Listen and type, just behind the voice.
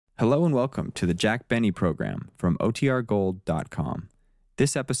Hello and welcome to the Jack Benny program from OTRGold.com.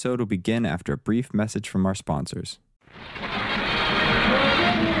 This episode will begin after a brief message from our sponsors.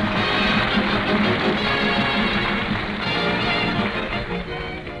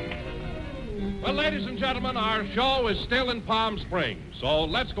 Well, ladies and gentlemen, our show is still in Palm Springs, so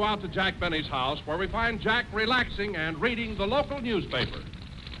let's go out to Jack Benny's house where we find Jack relaxing and reading the local newspaper.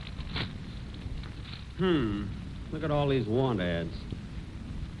 Look at all these want ads.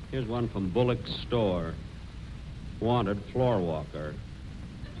 Here's one from Bullock's store. Wanted floor walker.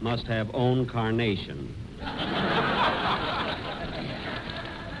 Must have own carnation.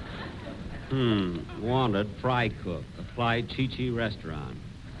 Wanted fry cook. Apply Chi-Chi restaurant.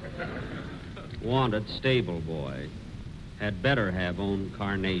 Wanted stable boy. Had better have own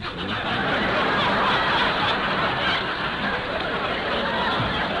carnation.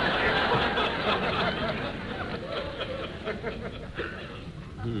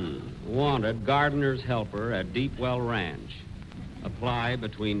 Wanted gardener's helper at Deepwell Ranch. Apply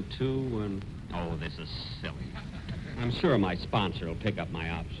between 2 and... Oh, this is silly. I'm sure my sponsor will pick up my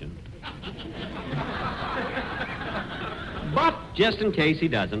option. But just in case he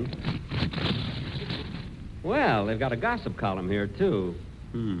doesn't. Well, they've got a gossip column here, too.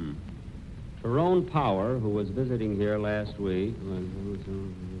 Tyrone Power, who was visiting here last week...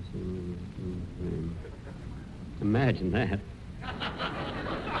 Imagine that.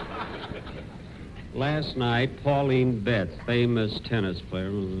 Last night, Pauline Betts, famous tennis player...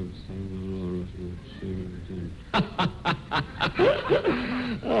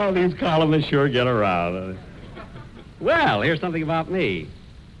 Oh, these columnists sure get around. Well, here's something about me.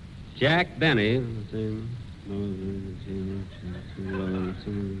 Jack Benny...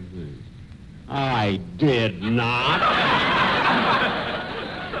 I did not.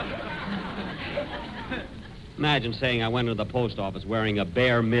 Imagine saying I went to the post office wearing a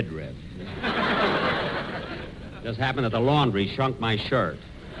bare midriff. Just happened that the laundry shrunk my shirt.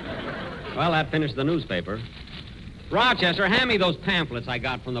 Well, that finished the newspaper. Rochester, hand me those pamphlets I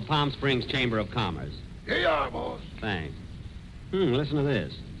got from the Palm Springs Chamber of Commerce. Here you are, boss. Thanks. Listen to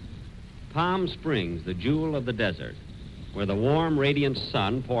this. Palm Springs, the jewel of the desert, where the warm, radiant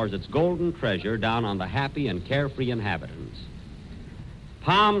sun pours its golden treasure down on the happy and carefree inhabitants.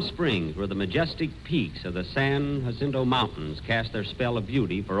 Palm Springs, where the majestic peaks of the San Jacinto Mountains cast their spell of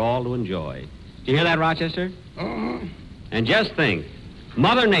beauty for all to enjoy. Do you hear that, Rochester? And just think,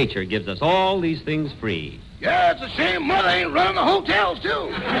 Mother Nature gives us all these things free. Yeah, it's a shame Mother ain't running the hotels,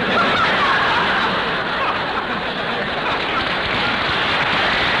 too.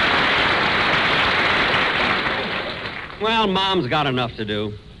 Well, Mom's got enough to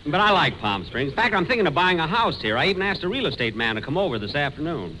do. But I like Palm Springs. In fact, I'm thinking of buying a house here. I even asked a real estate man to come over this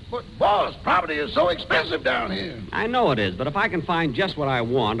afternoon. But, boss, property is so expensive down here. I know it is, but if I can find just what I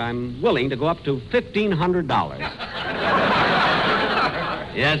want, I'm willing to go up to $1,500.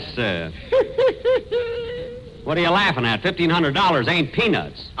 Yes, sir. What are you laughing at? $1,500 ain't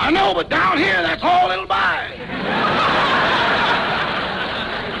peanuts. I know, but down here, that's all it'll buy.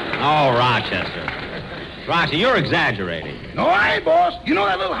 Oh, Rochester. Rochester, you're exaggerating. No, I ain't, boss. You know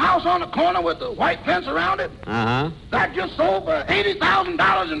that little house on the corner with the white fence around it? Uh-huh. That just sold for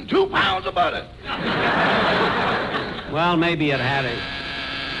 $80,000 and 2 pounds of butter. Well, maybe it had it.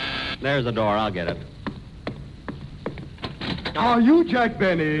 There's the door. I'll get it. Are you Jack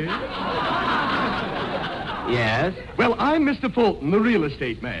Benny? Yes? Well, I'm Mr. Fulton, the real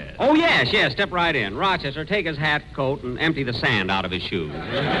estate man. Oh, yes. Step right in. Rochester, take his hat, coat, and empty the sand out of his shoes.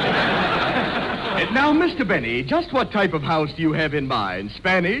 Now, Mr. Benny, just what type of house do you have in mind?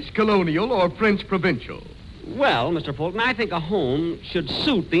 Spanish, colonial, or French provincial? Well, Mr. Fulton, I think a home should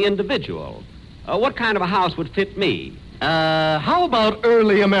suit the individual. What kind of a house would fit me? How about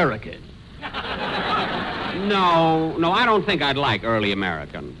early American? No, I don't think I'd like early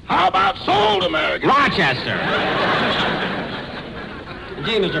American. How about sold American? Rochester!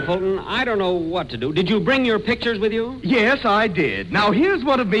 Gee, Mr. Fulton, I don't know what to do. Did you bring your pictures with you? Yes, I did. Now, here's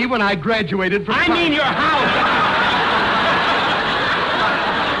one of me when I graduated from... I mean your house!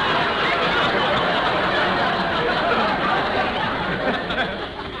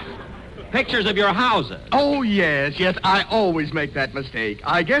 Pictures of your houses. Oh, yes, I always make that mistake.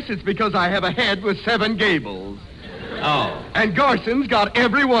 I guess it's because I have a head with 7 gables. Oh. And Garson's got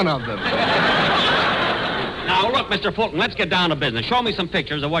every one of them. Now, look, Mr. Fulton, let's get down to business. Show me some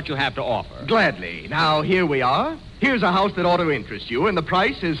pictures of what you have to offer. Gladly. Now, here we are. Here's a house that ought to interest you, and the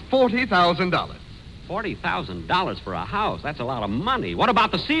price is $40,000. $40,000 for a house? That's a lot of money. What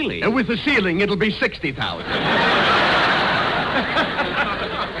about the ceiling? And with the ceiling, it'll be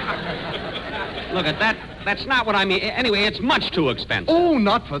 $60,000. Look, at That's not what I mean. Anyway, it's much too expensive. Oh,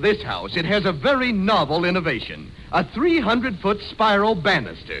 not for this house. It has a very novel innovation. A 300-foot spiral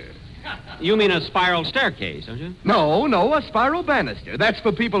banister. You mean a spiral staircase, don't you? No, a spiral banister. That's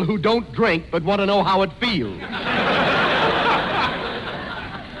for people who don't drink but want to know how it feels.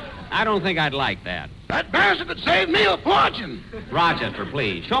 I don't think I'd like that. That banister could save me a fortune. Rochester,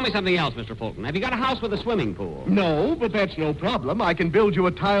 please. Show me something else, Mr. Fulton. Have you got a house with a swimming pool? No, but that's no problem. I can build you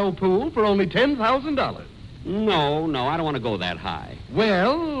a tile pool for only $10,000. No, I don't want to go that high.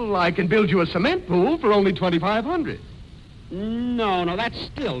 Well, I can build you a cement pool for only $2,500. No, that's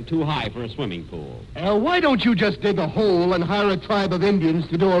still too high for a swimming pool. Why don't you just dig a hole and hire a tribe of Indians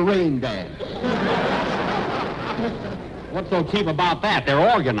to do a rain dance? What's so cheap about that? They're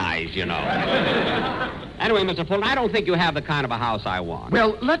organized, you know. Anyway, Mr. Fulton, I don't think you have the kind of a house I want.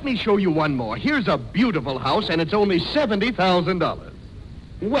 Well, let me show you one more. Here's a beautiful house, and it's only $70,000.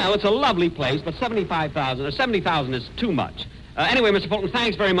 Well, it's a lovely place, but $70,000 is too much. Anyway, Mr. Fulton,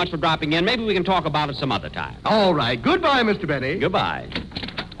 thanks very much for dropping in. Maybe we can talk about it some other time. All right. Goodbye, Mr. Benny. Goodbye.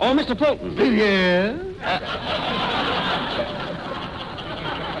 Oh, Mr. Fulton. Yes?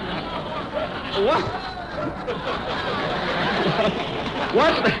 What?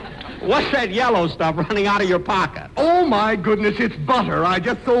 What's that yellow stuff running out of your pocket? Oh, my goodness, it's butter. I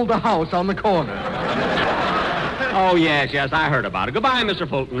just sold the house on the corner. Oh, yes, I heard about it. Goodbye, Mr.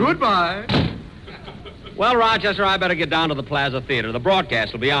 Fulton. Goodbye. Well, Rochester, I better get down to the Plaza Theater. The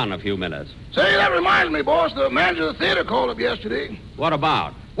broadcast will be on in a few minutes. Say, that reminds me, boss, the manager of the theater called up yesterday. What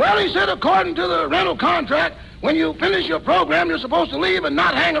about? Well, he said according to the rental contract, when you finish your program, you're supposed to leave and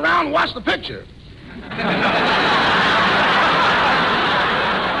not hang around and watch the picture.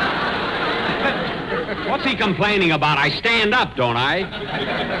 What's he complaining about? I stand up, don't I?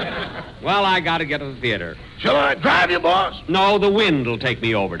 Well, I got to get to the theater. Shall I drive you, boss? No, the wind will take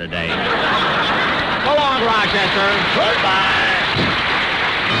me over today. So long, Rochester. Goodbye.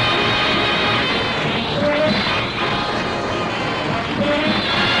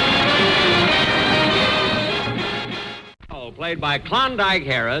 Oh, played by Klondike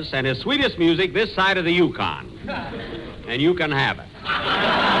Harris and his sweetest music this side of the Yukon. And you can have it.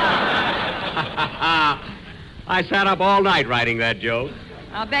 I sat up all night writing that joke.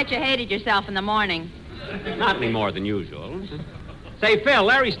 I'll bet you hated yourself in the morning. Not any more than usual. Say, Phil,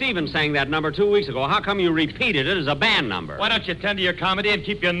 Larry Stevens sang that number 2 weeks ago. How come you repeated it as a band number? Why don't you tend to your comedy and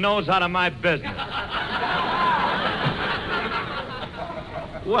keep your nose out of my business?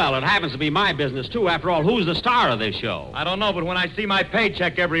 Well, it happens to be my business, too. After all, who's the star of this show? I don't know, but when I see my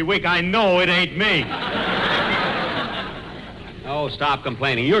paycheck every week, I know it ain't me. Oh, stop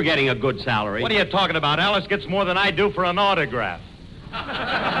complaining. You're getting a good salary. What are you talking about? Alice gets more than I do for an autograph.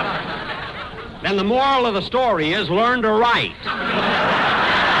 Then the moral of the story is learn to write.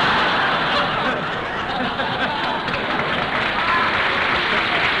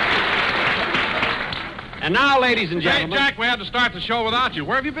 And now, ladies and gentlemen... Hey, Jack, we had to start the show without you.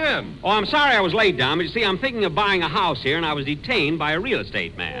 Where have you been? Oh, I'm sorry I was late, Don, but you see, I'm thinking of buying a house here, and I was detained by a real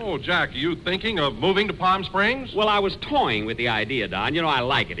estate man. Oh, Jack, are you thinking of moving to Palm Springs? Well, I was toying with the idea, Don. You know, I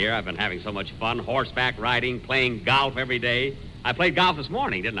like it here. I've been having so much fun, horseback riding, playing golf every day. I played golf this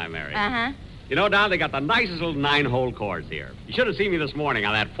morning, didn't I, Mary? Uh-huh. You know, Don, they got the nicest little 9-hole course here. You should have seen me this morning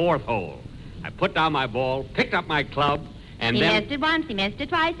on that 4th hole. I put down my ball, picked up my club, and He then... missed it once, he missed it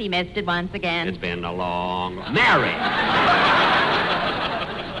twice, he missed it once again. It's been a long... Mary!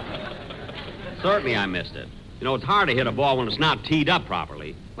 Certainly I missed it. You know, it's hard to hit a ball when it's not teed up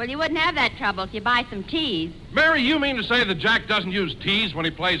properly. Well, you wouldn't have that trouble if you buy some tees. Mary, you mean to say that Jack doesn't use tees when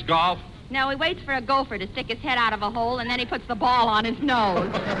he plays golf? No, he waits for a gopher to stick his head out of a hole, and then he puts the ball on his nose.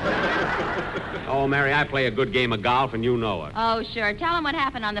 Oh, Mary, I play a good game of golf, and you know it. Oh, sure. Tell him what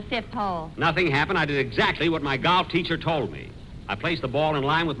happened on the 5th hole. Nothing happened. I did exactly what my golf teacher told me. I placed the ball in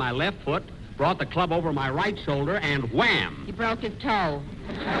line with my left foot, brought the club over my right shoulder, and wham! He broke his toe.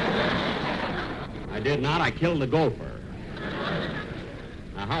 I did not. I killed the gopher.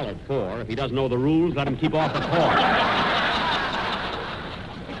 Now, hollered 4. If he doesn't know the rules, let him keep off the course.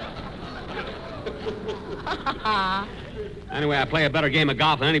 Anyway, I play a better game of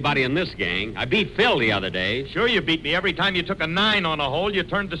golf than anybody in this gang. I beat Phil the other day. Sure you beat me. Every time you took a 9 on a hole, you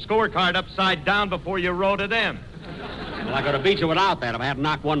turned the scorecard upside down before you wrote it in. Well, I could have beat you without that if I hadn't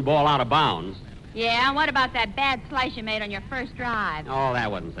knocked one ball out of bounds. Yeah, and what about that bad slice you made on your first drive? Oh, that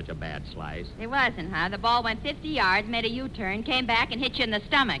wasn't such a bad slice. It wasn't, huh? The ball went 50 yards, made a U-turn, came back, and hit you in the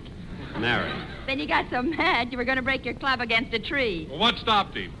stomach. Mary. Then you got so mad you were going to break your club against a tree. Well, what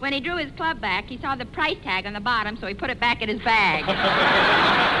stopped him? When he drew his club back, he saw the price tag on the bottom, so he put it back in his bag.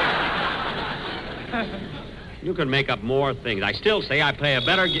 You can make up more things. I still say I play a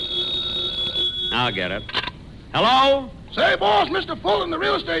better I'll get it. Hello? Say, boss, Mr. Fulton, the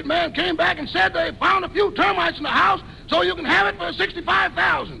real estate man, came back and said they found a few termites in the house, so you can have it for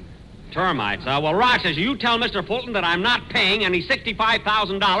 $65,000. Termites, Well, Rochester, you tell Mr. Fulton that I'm not paying any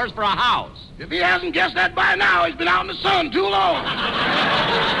 $65,000 for a house. If he hasn't guessed that by now, he's been out in the sun too long.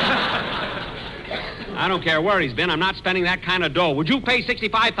 I don't care where he's been. I'm not spending that kind of dough. Would you pay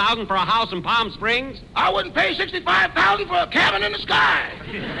 $65,000 for a house in Palm Springs? I wouldn't pay $65,000 for a cabin in the sky.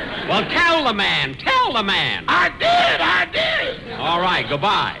 Well, tell the man. Tell the man. I did. All right,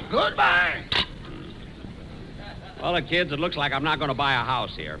 goodbye. Goodbye. Well, kids, it looks like I'm not going to buy a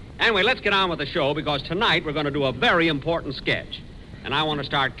house here. Anyway, let's get on with the show, because tonight we're going to do a very important sketch. And I want to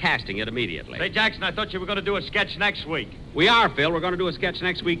start casting it immediately. Say, Jackson, I thought you were going to do a sketch next week. We are, Phil. We're going to do a sketch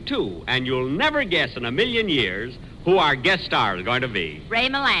next week, too. And you'll never guess in a million years who our guest star is going to be. Ray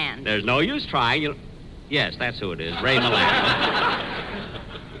Milland. There's no use trying. Yes, that's who it is, Ray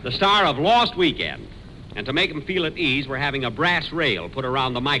Milland. The star of Lost Weekend. And to make him feel at ease, we're having a brass rail put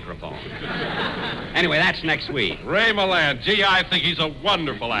around the microphone. Anyway, that's next week. Ray Milland. Gee, I think he's a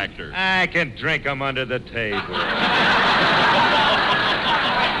wonderful actor. I can drink him under the table.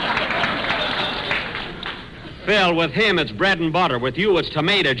 Phil, with him, it's bread and butter. With you, it's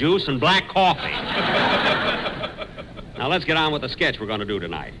tomato juice and black coffee. Now, let's get on with the sketch we're going to do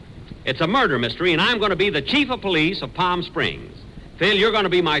tonight. It's a murder mystery, and I'm going to be the chief of police of Palm Springs. Phil, you're going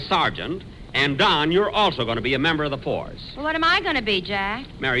to be my sergeant, and Don, you're also going to be a member of the force. Well, what am I going to be, Jack?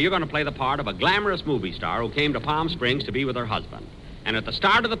 Mary, you're going to play the part of a glamorous movie star who came to Palm Springs to be with her husband. And at the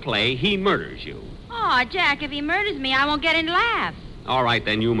start of the play, he murders you. Oh, Jack, if he murders me, I won't get any laughs. All right,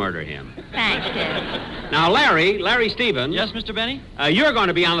 then you murder him. Thanks, kid. Now, Larry Stevens. Yes, Mr. Benny? You're going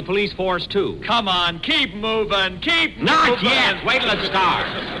to be on the police force, too. Come on, keep moving, keep Not moving. yet. Wait till it starts.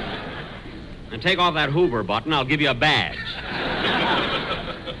 And take off that Hoover button. I'll give you a badge.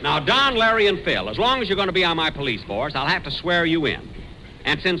 Now, Don, Larry, and Phil, as long as you're going to be on my police force, I'll have to swear you in.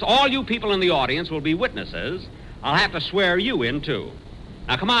 And since all you people in the audience will be witnesses, I'll have to swear you in, too.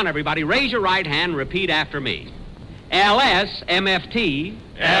 Now, come on, everybody. Raise your right hand and repeat after me. LSMFT.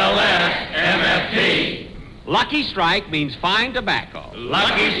 LSMFT. Lucky Strike means fine tobacco.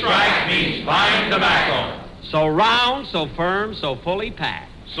 Lucky Strike means fine tobacco. So round, so firm, so fully packed.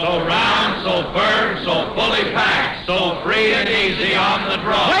 So round, so firm, so fully packed. So free and easy on the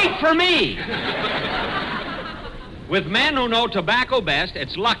draw. Wait for me! With men who know tobacco best,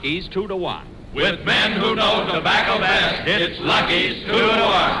 it's Lucky's 2-to-1. With men who know tobacco best, it's Lucky's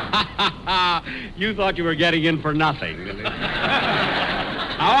 2-to-1. You thought you were getting in for nothing.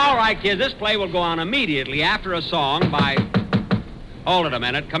 Now, all right, kids, this play will go on immediately after a song by... Hold it a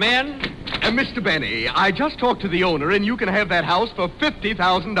minute. Come in. Mr. Benny, I just talked to the owner, and you can have that house for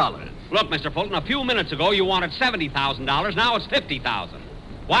 $50,000. Look, Mr. Fulton, a few minutes ago you wanted $70,000. Now it's $50,000.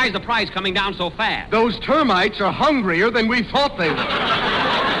 Why is the price coming down so fast? Those termites are hungrier than we thought they were.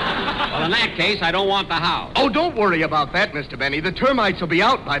 Well, in that case, I don't want the house. Oh, don't worry about that, Mr. Benny. The termites will be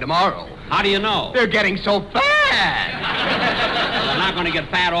out by tomorrow. How do you know? They're getting so fat. They're not going to get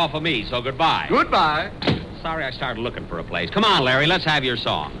fat off of me, so goodbye. Goodbye. Sorry I started looking for a place. Come on, Larry, let's have your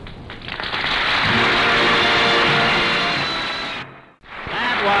song.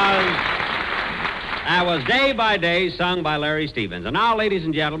 That was Day by Day, sung by Larry Stevens. And now, ladies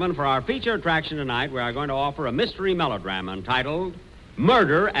and gentlemen, for our feature attraction tonight, we are going to offer a mystery melodrama entitled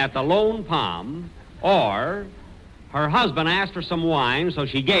Murder at the Lone Palm, or Her Husband Asked for Some Wine, so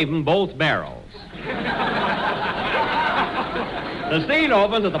she gave him both barrels. The scene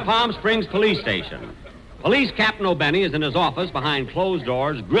opens at the Palm Springs police station. Police Captain O'Benny is in his office behind closed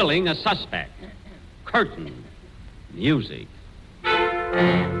doors, grilling a suspect. Curtain. Music.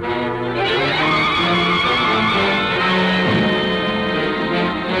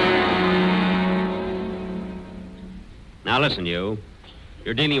 Now listen, you.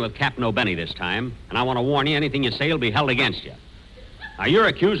 You're dealing with Captain O'Benny this time, and I want to warn you, anything you say will be held against you. Now, you're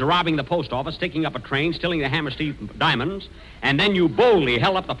accused of robbing the post office, sticking up a train, stealing the Hammerstein diamonds, and then you boldly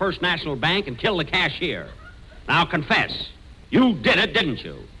held up the First National Bank and killed the cashier. Now, confess. You did it, didn't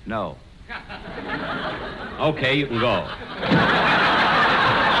you? No. Okay, you can go.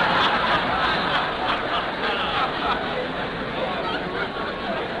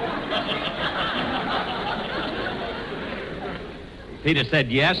 If he'd have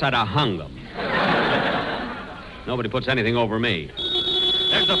said yes, I'd have hung him. Nobody puts anything over me.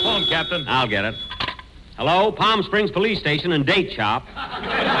 There's the phone, Captain. I'll get it. Hello, Palm Springs Police Station and Date Shop.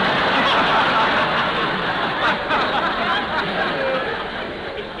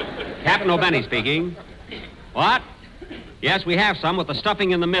 Captain O'Benny speaking. What? Yes, we have some with the stuffing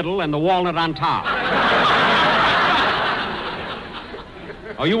in the middle and the walnut on top.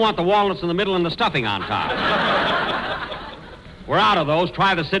 Oh, you want the walnuts in the middle and the stuffing on top. We're out of those.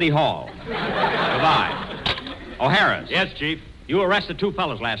 Try the city hall. Goodbye. O'Hara's. Yes, Chief. You arrested 2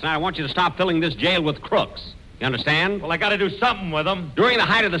 fellas last night. I want you to stop filling this jail with crooks. You understand? Well, I got to do something with them. During the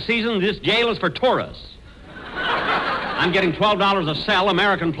height of the season, this jail is for tourists. I'm getting $12 a cell,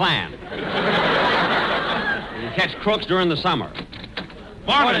 American plan. You catch crooks during the summer.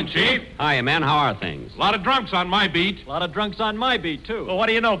 Morning, Chief. Hiya, man. How are things? A lot of drunks on my beat. A lot of drunks on my beat, too. Well, what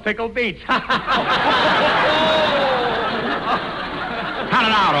do you know? Pickle beach. Cut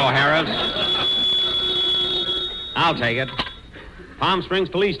it out, O'Hara's. I'll take it. Palm Springs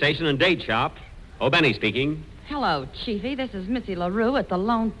Police Station and Date Shop. O'Benny speaking. Hello, Chiefy. This is Missy LaRue at the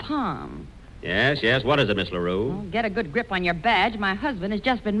Lone Palm. Yes. What is it, Miss LaRue? Oh, get a good grip on your badge. My husband has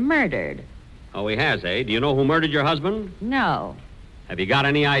just been murdered. Oh, he has, eh? Do you know who murdered your husband? No. Have you got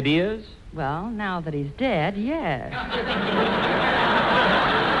any ideas? Well, now that he's dead, yes.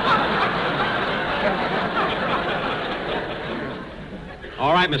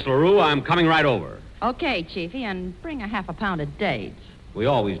 All right, Miss LaRue, I'm coming right over. Okay, Chiefy, and bring a half a pound of dates. We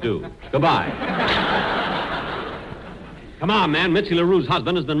always do. Goodbye. Come on, man. Mitzi LaRue's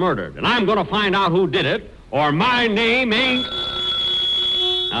husband has been murdered, and I'm going to find out who did it, or my name ain't...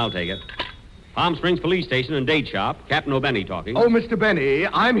 I'll take it. Palm Springs Police Station and Date Shop. Captain O'Benny talking. Oh, Mr. Benny,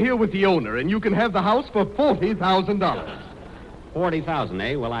 I'm here with the owner, and you can have the house for $40,000. 40,000,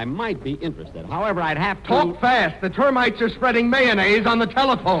 eh? Well, I might be interested. However, I'd have to... Talk fast. The termites are spreading mayonnaise on the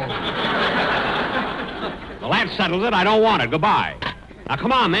telephone. Well, that settles it. I don't want it. Goodbye. Now,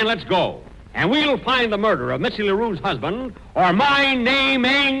 come on, man. Let's go. And we'll find the murderer of Mitzi LaRue's husband, or my name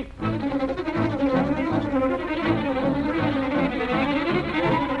ain't...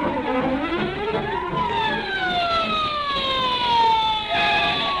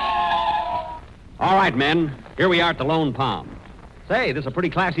 All right, men. Here we are at the Lone Palm. Say, this is a pretty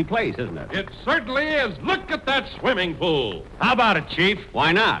classy place, isn't it? It certainly is. Look at that swimming pool. How about it, Chief?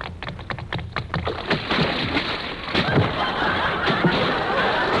 Why not?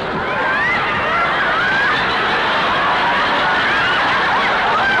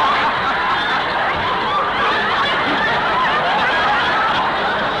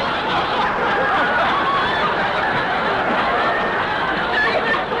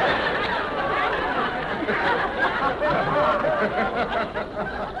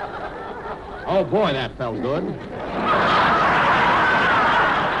 Oh, boy, that felt good.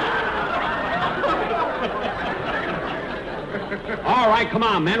 All right, come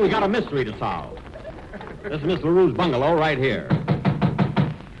on, man. We got a mystery to solve. This is Miss LaRue's bungalow right here.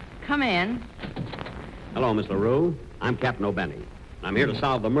 Come in. Hello, Miss LaRue. I'm Captain O'Benny. I'm here to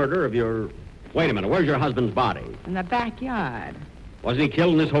solve the murder of your... Wait a minute. Where's your husband's body? In the backyard. Wasn't he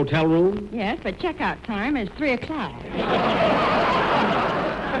killed in this hotel room? Yes, but checkout time is 3 o'clock.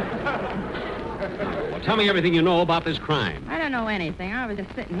 Well, tell me everything you know about this crime. I don't know anything. I was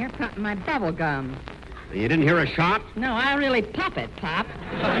just sitting here popping my bubble gum. You didn't hear a shot? No, I really pop it, Pop.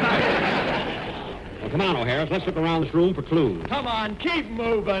 Well, come on, O'Hara. Let's look around this room for clues. Come on, keep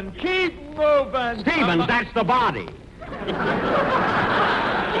moving. Keep moving. Stevens, that's the body.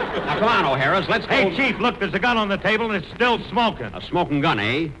 Now, come on, O'Hara. Let's go. Hey, Chief, look, there's a gun on the table and it's still smoking. A smoking gun,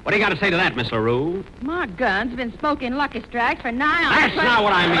 eh? What do you got to say to that, Miss LaRue? My gun's been smoking Lucky Strikes for nigh on... That's not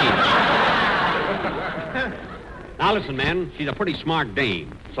what I mean. Now, listen, man. She's a pretty smart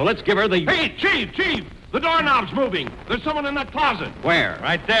dame. So let's give her the... Hey, Chief! The doorknob's moving. There's someone in that closet. Where?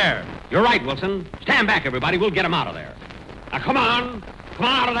 Right there. You're right, Wilson. Stand back, everybody. We'll get him out of there. Now, come on. Come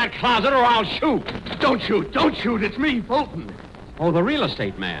on out of that closet or I'll shoot. Don't shoot. Don't shoot. It's me, Fulton. Oh, the real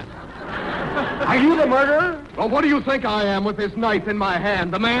estate man. Are you the murderer? Well, what do you think I am with this knife in my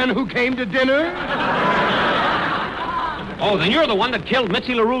hand? The man who came to dinner? Oh, then you're the one that killed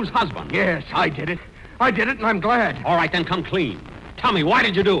Mitzi LaRue's husband. Yes, I did it. I did it, and I'm glad. All right, then come clean. Tell me, why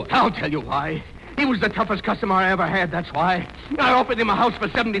did you do it? I'll tell you why. He was the toughest customer I ever had, that's why. I offered him a house for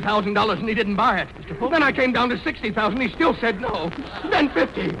 $70,000, and he didn't buy it. Then I came down to $60,000, he still said no. Then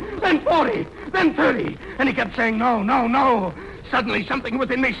 50, then 40, then 30. And he kept saying no, no, no. Suddenly, something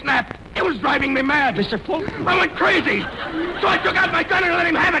within me snapped. It was driving me mad. Mr. Fulton? I went crazy. So I took out my gun and let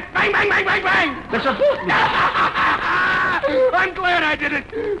him have it. Bang, bang, bang, bang, bang. Mr. Fulton! I'm glad I did it.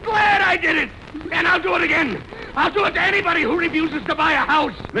 Glad I did it. And I'll do it again. I'll do it to anybody who refuses to buy a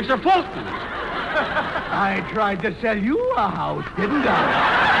house. Mr. Fulton! I tried to sell you a house, didn't I?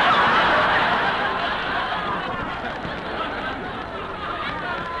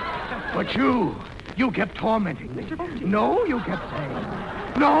 But you kept tormenting me. No, you kept saying,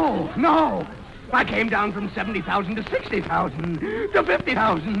 no, no. I came down from 70,000 to 60,000 to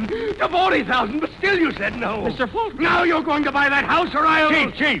 50,000 to 40,000, but still you said no. Mr. Fulton. Now you're going to buy that house or I'll...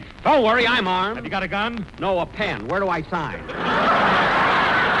 Chief, don't worry, I'm armed. Have you got a gun? No, a pen. Where do I sign?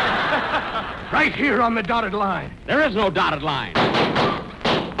 Right here on the dotted line. There is no dotted line.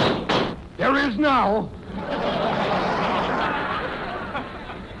 There is now.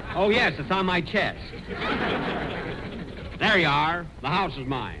 Oh, yes, it's on my chest. There you are. The house is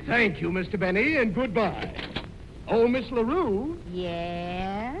mine. Thank you, Mr. Benny, and goodbye. Oh, Miss LaRue,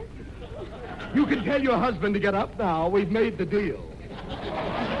 Yes? you can tell your husband to get up now. We've made the deal.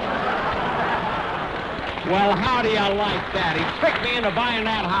 Well, how do you like that? He tricked me into buying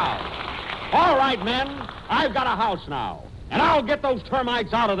that house. All right, men, I've got a house now. And I'll get those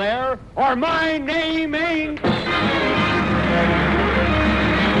termites out of there, or my name ain't...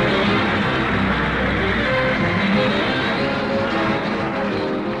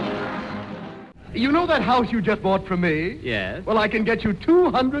 You know that house you just bought from me? Yes? Well, I can get you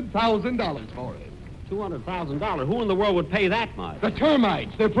 $200,000 for it. $200,000. Who in the world would pay that much? The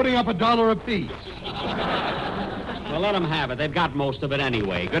termites, they're putting up $1 apiece. Well, let them have it. They've got most of it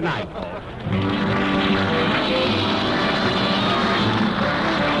anyway. Good night, folks.